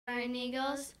Soaring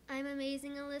Eagles. I'm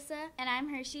Amazing Alyssa. And I'm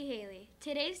Hershey Haley.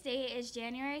 Today's date is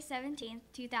January 17th,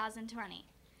 2020.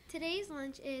 Today's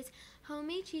lunch is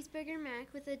homemade cheeseburger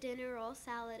mac with a dinner roll,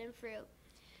 salad, and fruit.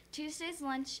 Tuesday's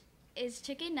lunch is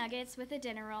chicken nuggets with a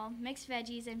dinner roll, mixed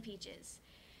veggies, and peaches.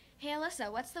 Hey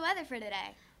Alyssa, what's the weather for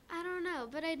today? I don't know,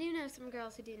 but I do know some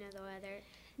girls who do know the weather.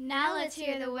 Now let's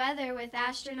hear the weather with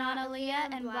astronaut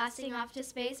Aaliyah and Blasting Off to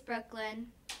Space Brooklyn.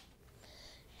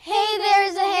 Hey,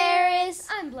 there's a Harris.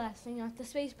 I'm Blasting Off to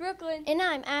Space Brooklyn. And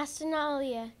I'm astronaut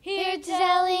Aaliyah. Here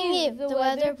telling you the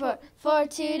weather report for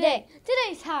today.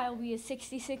 Today's high will be at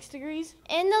 66 degrees.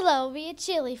 And the low will be a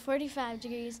chilly 45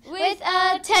 degrees with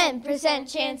a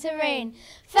 10% chance of rain.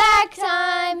 Fact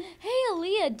time. Hey,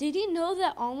 Aaliyah, did you know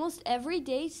that almost every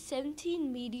day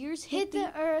 17 meteors hit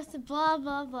the earth, blah,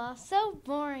 blah, blah. So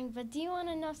boring, but do you want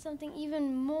to know something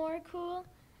even more cool?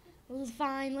 Well,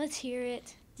 fine, let's hear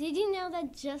it. Did you know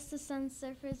that just the sun's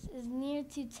surface is near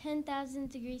to 10,000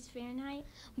 degrees Fahrenheit?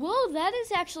 Well, that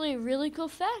is actually a really cool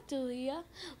fact, Aaliyah.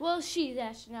 Well, she's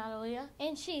astronaut Aaliyah.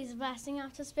 And she's blasting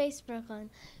off to Space Brooklyn.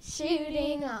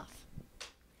 Shooting off.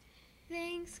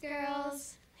 Thanks,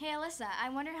 girls. Hey Alyssa, I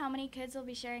wonder how many kids will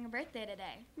be sharing a birthday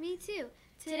today. Me too.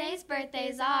 Today's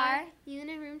birthdays are Yoon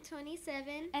in room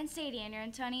 27 and Sadie in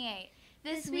room 28.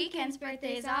 This weekend's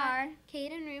birthdays are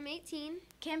Kate in room 18,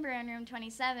 Kimber in room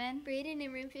 27, Braden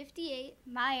in room 58,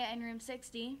 Maya in room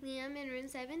 60, Liam in room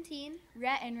 17,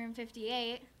 Rhett in room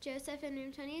 58, Joseph in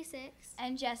room 26,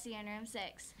 and Jesse in room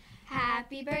 6.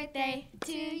 Happy birthday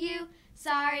to you.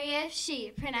 Sorry if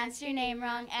she pronounced your name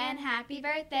wrong, and happy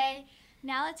birthday.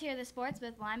 Now let's hear the sports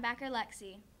with linebacker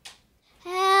Lexi.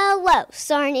 Hello,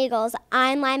 Soaring Eagles.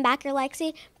 I'm linebacker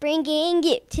Lexi, bringing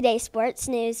you today's sports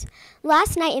news.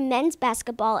 Last night in men's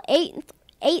basketball,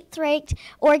 8th-ranked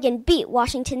Oregon beat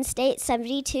Washington State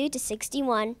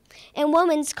 72-61. In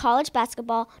women's college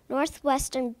basketball,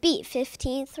 Northwestern beat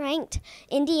 15th-ranked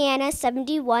Indiana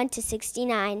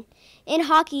 71-69. In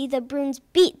hockey, the Bruins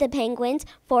beat the Penguins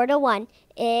 4-1.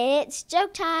 It's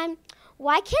joke time.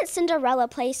 Why can't Cinderella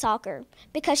play soccer?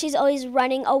 Because she's always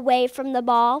running away from the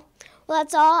ball. Well,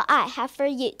 that's all I have for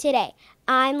you today.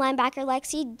 I'm linebacker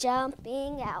Lexi,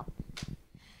 jumping out.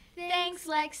 Thanks,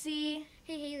 Lexi.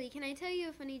 Hey, Haley, can I tell you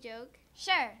a funny joke?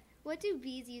 Sure. What do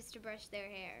bees use to brush their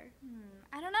hair?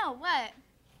 I don't know. What?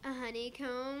 A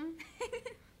honeycomb.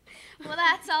 Well,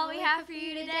 that's all we have for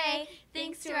you today.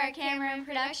 Thanks to our camera and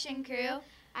production crew,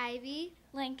 Ivy,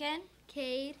 Lincoln,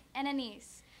 Cade, and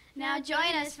Anise. Now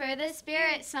join us for the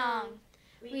Spirit Song.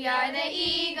 We are the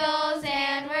Eagles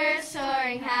and we're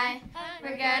soaring high.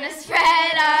 We're gonna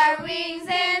spread our wings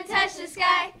and touch the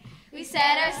sky. We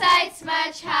set our sights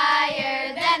much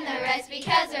higher than the rest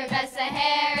because we're Bessa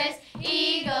Harris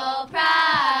Eagle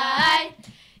Pride.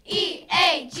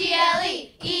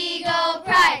 E-A-G-L-E, Eagle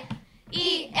Pride.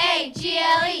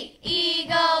 E-A-G-L-E,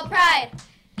 Eagle Pride.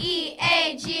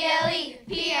 E-A-G-L-E,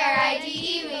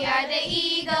 P-R-I-D-E, we are the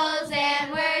Eagles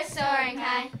and we're soaring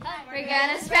high. We're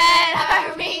gonna spread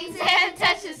our wings and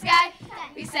touch the sky.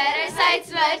 We set our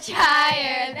sights much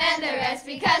higher than the rest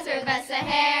because we're Bessa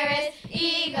Harris